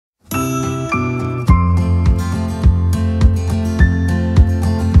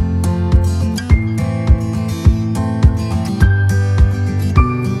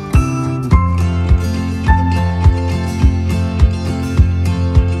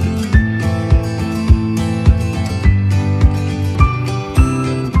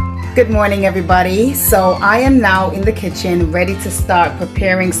Good morning, everybody. So I am now in the kitchen ready to start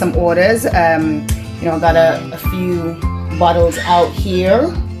preparing some orders. You know, got a few bottles out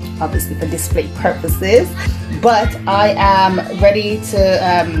here, obviously for display purposes, but I am ready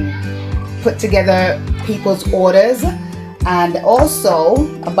to put together people's orders, and also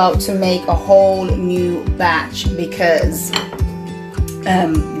about to make a whole new batch because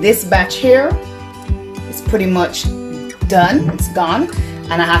this batch here is pretty much done, it's gone,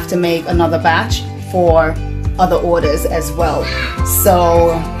 and I have to make another batch for other orders as well.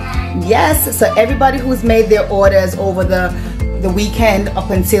 So yes, so everybody who's made their orders over the weekend up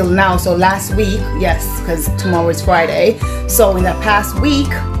until now, so last week, yes, because tomorrow is Friday, so in the past week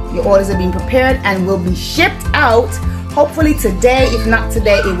your orders are being prepared and will be shipped out hopefully today. If not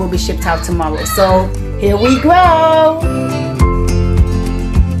today, it will be shipped out tomorrow. So here we go.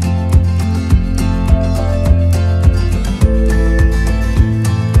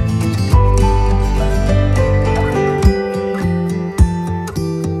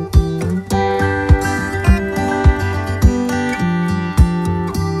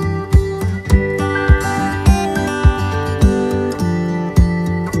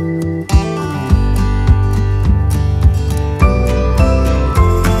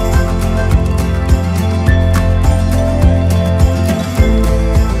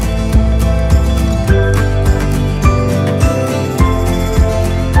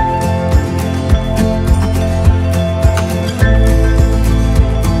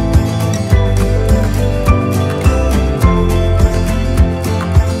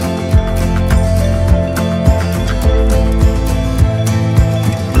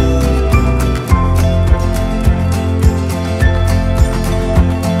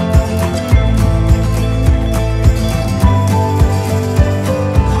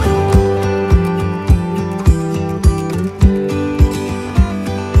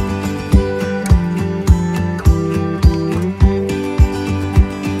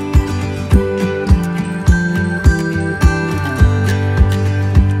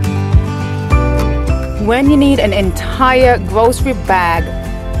 When you need an entire grocery bag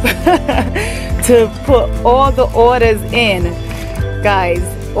to put all the orders in, guys,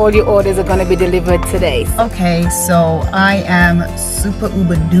 all your orders are going to be delivered today. Okay, so I am super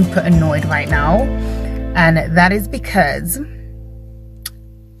uber duper annoyed right now, and that is because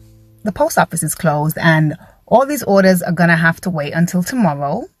the post office is closed and all these orders are going to have to wait until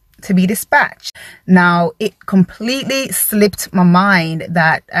tomorrow to be dispatched. Now, it completely slipped my mind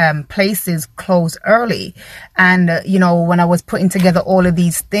that places close early, and you know, when I was putting together all of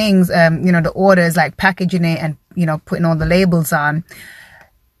these things, you know, the orders, like packaging it and, you know, putting all the labels on,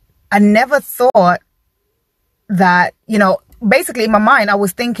 I never thought that, you know, basically in my mind I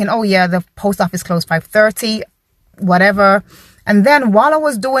was thinking, oh yeah, the post office closed 5:30, whatever. And then while I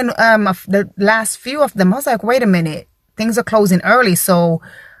was doing the last few of them, I was like, wait a minute, things are closing early, so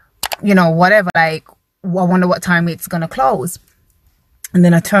you know, whatever, like, I wonder what time it's gonna close. And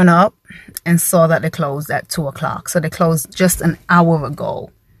then I turn up and saw that they closed at 2 o'clock. So they closed just an hour ago.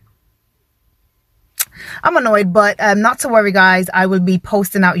 I'm annoyed, but not to worry, guys. I will be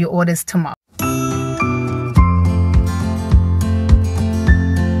posting out your orders tomorrow.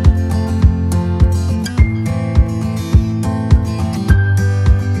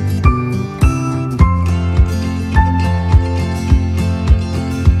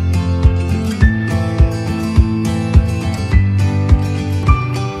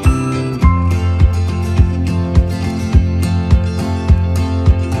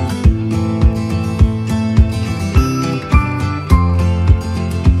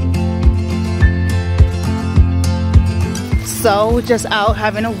 So just out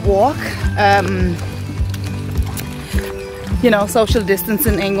having a walk. You know, social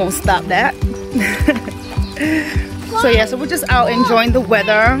distancing ain't gonna stop that. So yeah, so we're just out enjoying the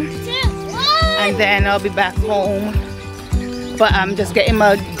weather, and then I'll be back home. But I'm just getting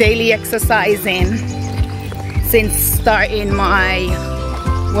my daily exercise in since starting my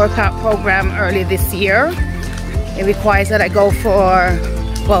workout program early this year. It requires that I go for,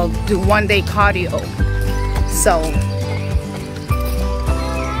 well, do 1 day cardio. So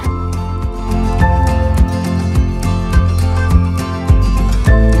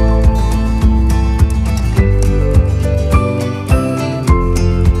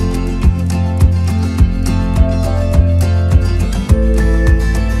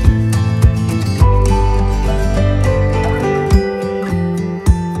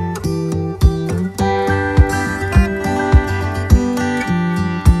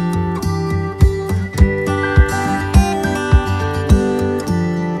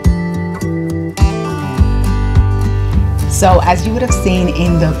So as you would have seen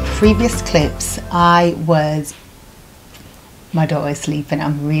in the previous clips, my daughter is sleeping.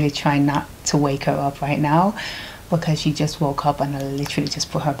 I'm really trying not to wake her up right now because she just woke up and I literally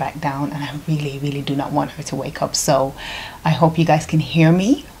just put her back down, and I really do not want her to wake up. So I hope you guys can hear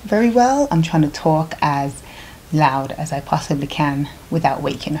me very well. I'm trying to talk as loud as I possibly can without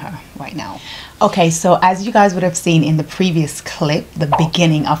waking her right now. Okay, so as you guys would have seen in the previous clip, the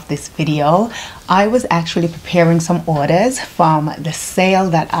beginning of this video, I was actually preparing some orders from the sale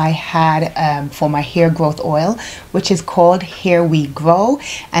that I had for my hair growth oil, which is called Here We Grow,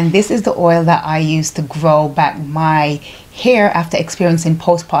 and this is the oil that I use to grow back my hair after experiencing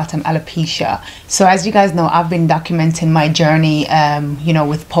postpartum alopecia. So as you guys know, I've been documenting my journey you know,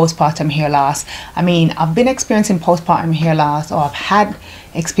 with postpartum hair loss. I mean, I've been experiencing postpartum hair loss, or I've had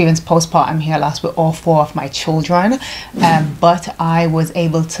experienced postpartum hair loss with all 4 of my children, but I was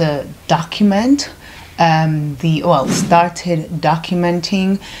able to document started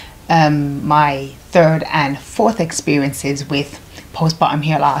documenting my 3rd and 4th experiences with postpartum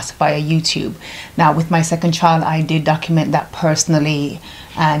hair loss via YouTube. Now with my 2nd child, I did document that personally,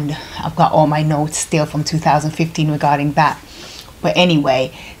 and I've got all my notes still from 2015 regarding that. But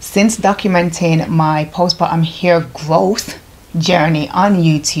anyway, since documenting my postpartum hair growth journey on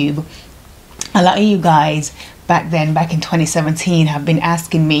YouTube, a lot of you guys back in 2017 have been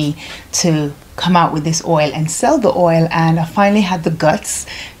asking me to come out with this oil and sell the oil, and I finally had the guts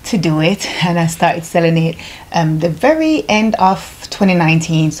to do it, and I started selling it the very end of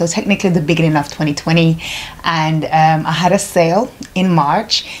 2019, so technically the beginning of 2020. And I had a sale in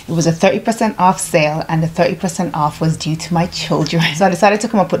March. It was a 30% off sale, and the 30% off was due to my children. So I decided to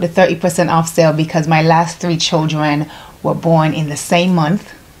come up with the 30% off sale because my last 3 children were born in the same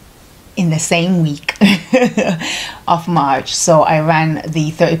month, in the same week of March. So I ran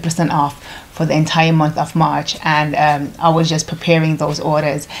the 30% off for the entire month of March, and I was just preparing those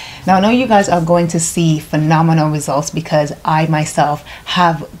orders. Now I know you guys are going to see phenomenal results because I myself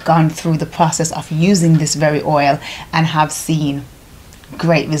have gone through the process of using this very oil and have seen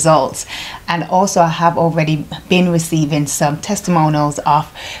great results. And also I have already been receiving some testimonials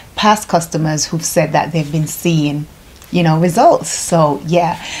of past customers who've said that they've been seeing, you know, results. So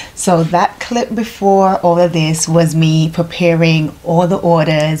yeah, so that clip before all of this was me preparing all the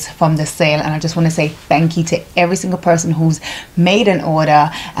orders from the sale, and I just want to say thank you to every single person who's made an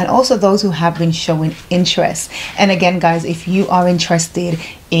order, and also those who have been showing interest. And again guys, if you are interested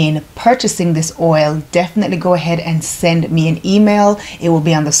in purchasing this oil, definitely go ahead and send me an email. It will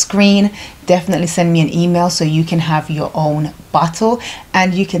be on the screen. Definitely send me an email so you can have your own bottle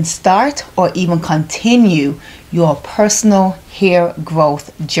and you can start or even continue your personal hair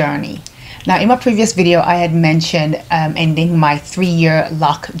growth journey. Now in my previous video I had mentioned ending my 3-year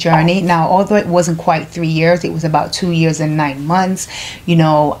lock journey. Now although it wasn't quite 3 years, it was about 2 years and 9 months. You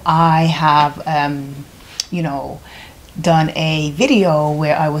know, I have you know, done a video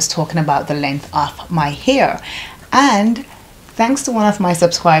where I was talking about the length of my hair, and thanks to one of my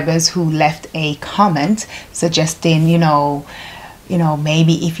subscribers who left a comment suggesting, you know,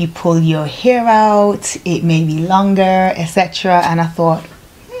 maybe if you pull your hair out it may be longer, etc. And I thought,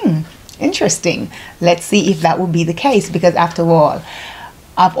 interesting, let's see if that would be the case, because after all,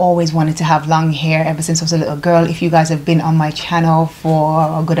 I've always wanted to have long hair ever since I was a little girl. If you guys have been on my channel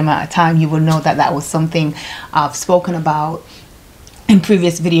for a good amount of time, you will know that that was something I've spoken about in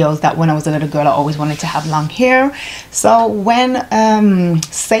previous videos, that when I was a little girl I always wanted to have long hair. So when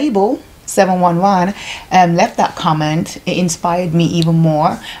Sable 711 left that comment, it inspired me even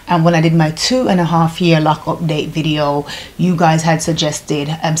more. And when I did my 2.5 year lock update video, you guys had suggested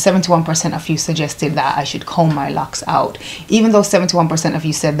 71% of you suggested that I should comb my locks out, even though 71% of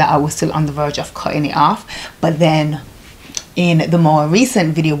you said that I was still on the verge of cutting it off. But then in the more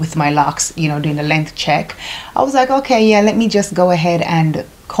recent video with my locks, you know, doing the length check, I was like, okay, yeah, let me just go ahead and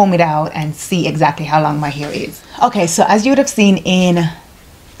comb it out and see exactly how long my hair is. Okay, so as you would have seen in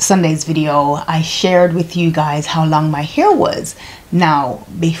Sunday's video, I shared with you guys how long my hair was. Now,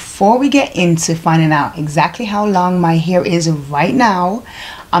 before we get into finding out exactly how long my hair is right now,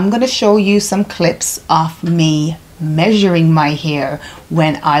 I'm going to show you some clips of me measuring my hair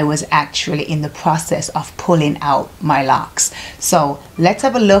when I was actually in the process of pulling out my locks. So let's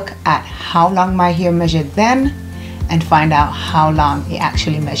have a look at how long my hair measured then and find out how long it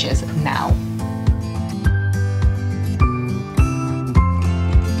actually measures now.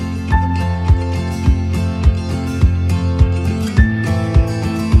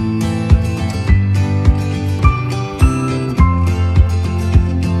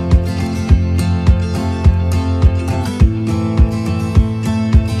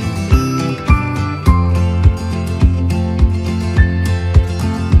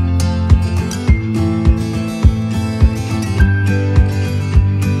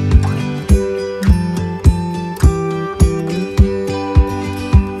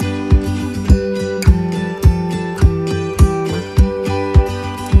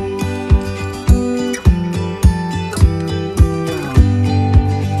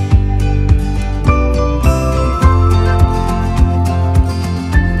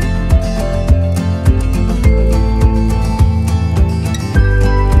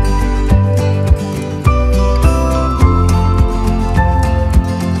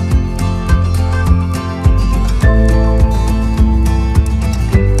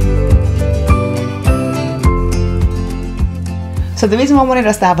 So the reason why I wanted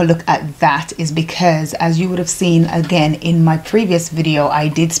us to have a look at that is because, as you would have seen again in my previous video, I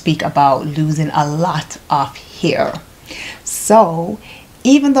did speak about losing a lot of hair. So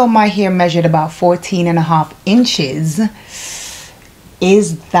even though my hair measured about 14.5 inches,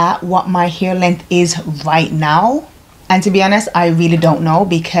 is that what my hair length is right now? And to be honest, I really don't know,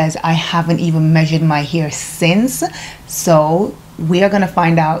 because I haven't even measured my hair since. So we are going to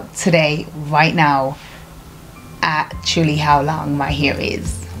find out today, right now, actually how long my hair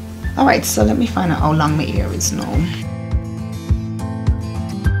is. All right, so let me find out how long my hair is now.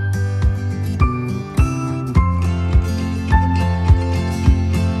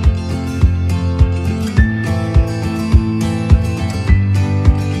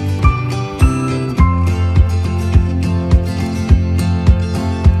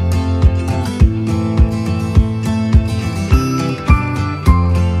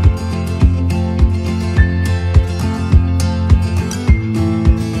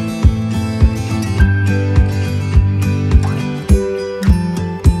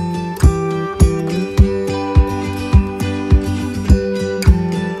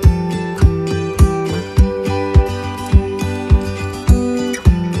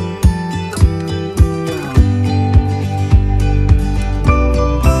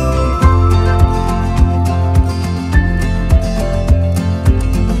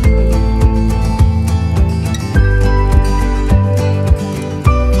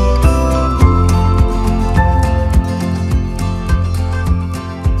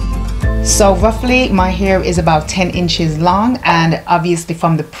 So roughly my hair is about 10 inches long, and obviously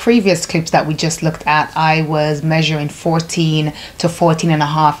from the previous clips that we just looked at, I was measuring 14 to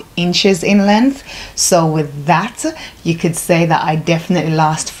 14.5 inches in length. So with that, you could say that I definitely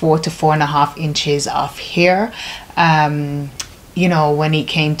lost 4 to 4.5 inches of hair, you know, when it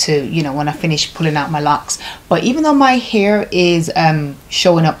came to, you know, when I finished pulling out my locks. But even though my hair is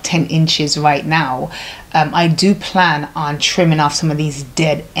showing up 10 inches right now, I do plan on trimming off some of these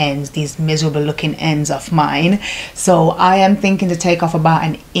dead ends, these miserable looking ends of mine. So I am thinking to take off about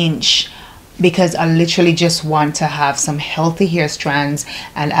 1 inch, because I literally just want to have some healthy hair strands.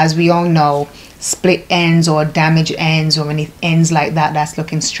 And as we all know, split ends or damaged ends or any ends like that that's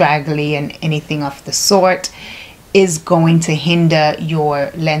looking straggly and anything of the sort is going to hinder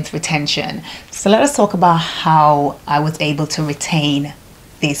your length retention. So let us talk about how I was able to retain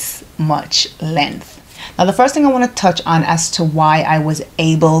this much length. Now, the first thing I want to touch on as to why I was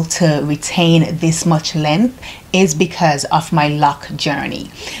able to retain this much length is because of my lock journey.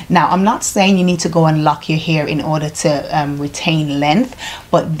 Now, I'm not saying you need to go and lock your hair in order to retain length,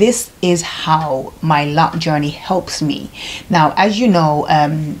 but this is how my lock journey helps me. Now, as you know,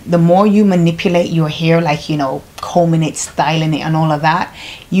 the more you manipulate your hair, like, you know, combing it, styling it and all of that,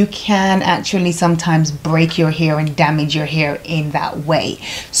 you can actually sometimes break your hair and damage your hair in that way.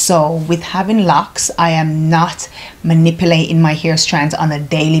 So with having locks, I am not manipulating my hair strands on a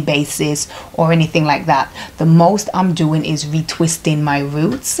daily basis or anything like that. The most I'm doing is retwisting my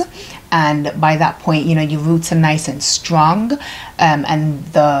roots, and by that point, you know, your roots are nice and strong, and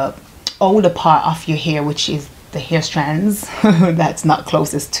the older part of your hair, which is the hair strands that's not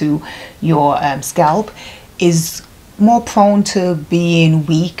closest to your scalp, is more prone to being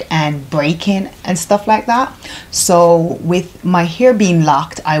weak and breaking and stuff like that. So with my hair being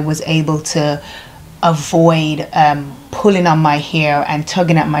locked, I was able to avoid pulling on my hair and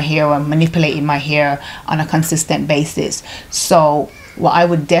tugging at my hair or manipulating my hair on a consistent basis. So what I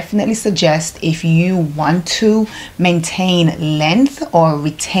would definitely suggest, if you want to maintain length or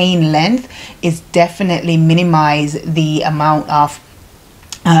retain length, is definitely minimize the amount of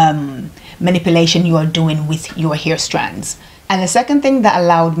manipulation you are doing with your hair strands. And the second thing that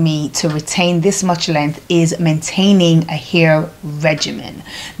allowed me to retain this much length is maintaining a hair regimen.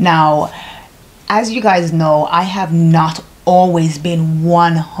 Now, as you guys know, I have not always been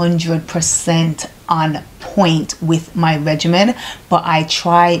 100% on point with my regimen, but I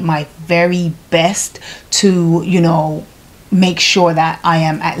try my very best to, you know, make sure that I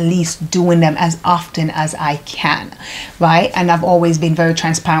am at least doing them as often as I can, right? And I've always been very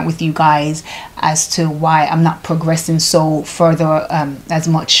transparent with you guys as to why I'm not progressing so further as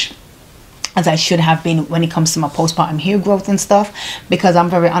much as I should have been when it comes to my postpartum hair growth and stuff, because I'm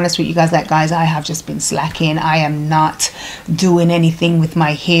very honest with you guys, that guys, I have just been slacking. I am not doing anything with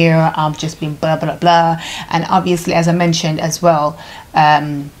my hair. I've just been blah blah blah. And obviously, as I mentioned as well,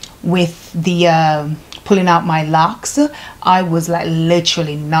 with the pulling out my locks, I was like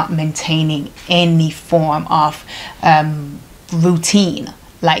literally not maintaining any form of routine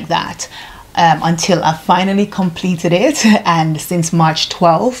like that. Until I finally completed it, and since March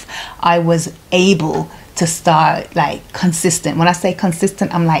 12th I was able to start like consistent. When I say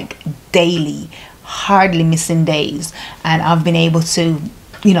consistent, I'm like daily, hardly missing days, and I've been able to,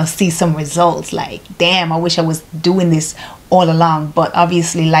 you know, see some results. Like, damn, I wish I was doing this all along, but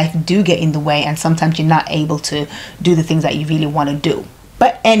obviously life do get in the way, and sometimes you're not able to do the things that you really want to do.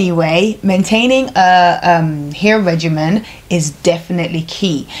 But anyway, maintaining a hair regimen is definitely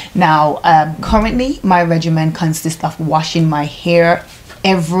key. Now, currently my regimen consists of washing my hair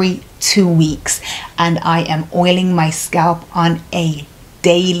every 2 weeks, and I am oiling my scalp on a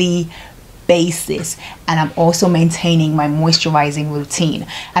daily basis, and I'm also maintaining my moisturizing routine.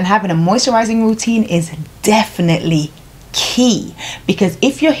 And having a moisturizing routine is definitely key, because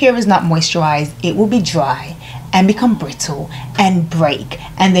if your hair is not moisturized, it will be dry and become brittle and break,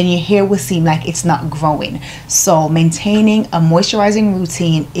 and then your hair will seem like it's not growing. So maintaining a moisturizing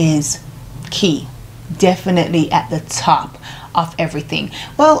routine is key, definitely at the top of everything.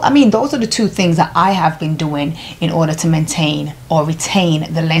 Well, I mean, those are the two things that I have been doing in order to maintain or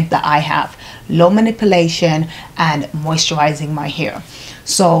retain the length that I have: low manipulation and moisturizing my hair.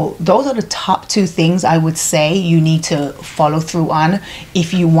 So those are the top two things I would say you need to follow through on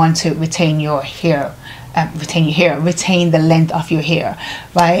if you want to retain your hair. Retain the length of your hair,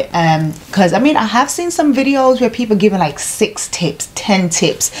 right? Because I mean, I have seen some videos where people giving like 6 tips, 10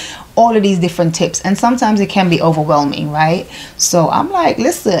 tips, all of these different tips, and sometimes it can be overwhelming, right? So I'm like,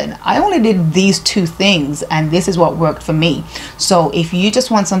 listen, I only did these 2 things and this is what worked for me. So if you just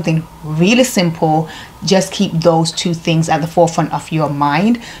want something really simple, just keep those 2 things at the forefront of your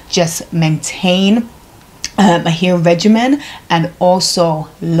mind. Just maintain a hair regimen, and also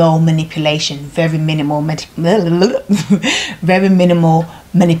low manipulation, very minimal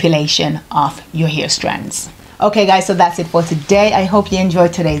manipulation of your hair strands. Okay guys, so that's it for today. I hope you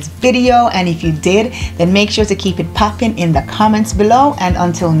enjoyed today's video, and if you did, then make sure to keep it popping in the comments below. And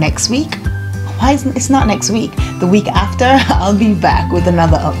until next week, it's not next week, the week after, I'll be back with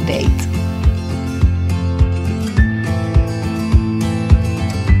another update.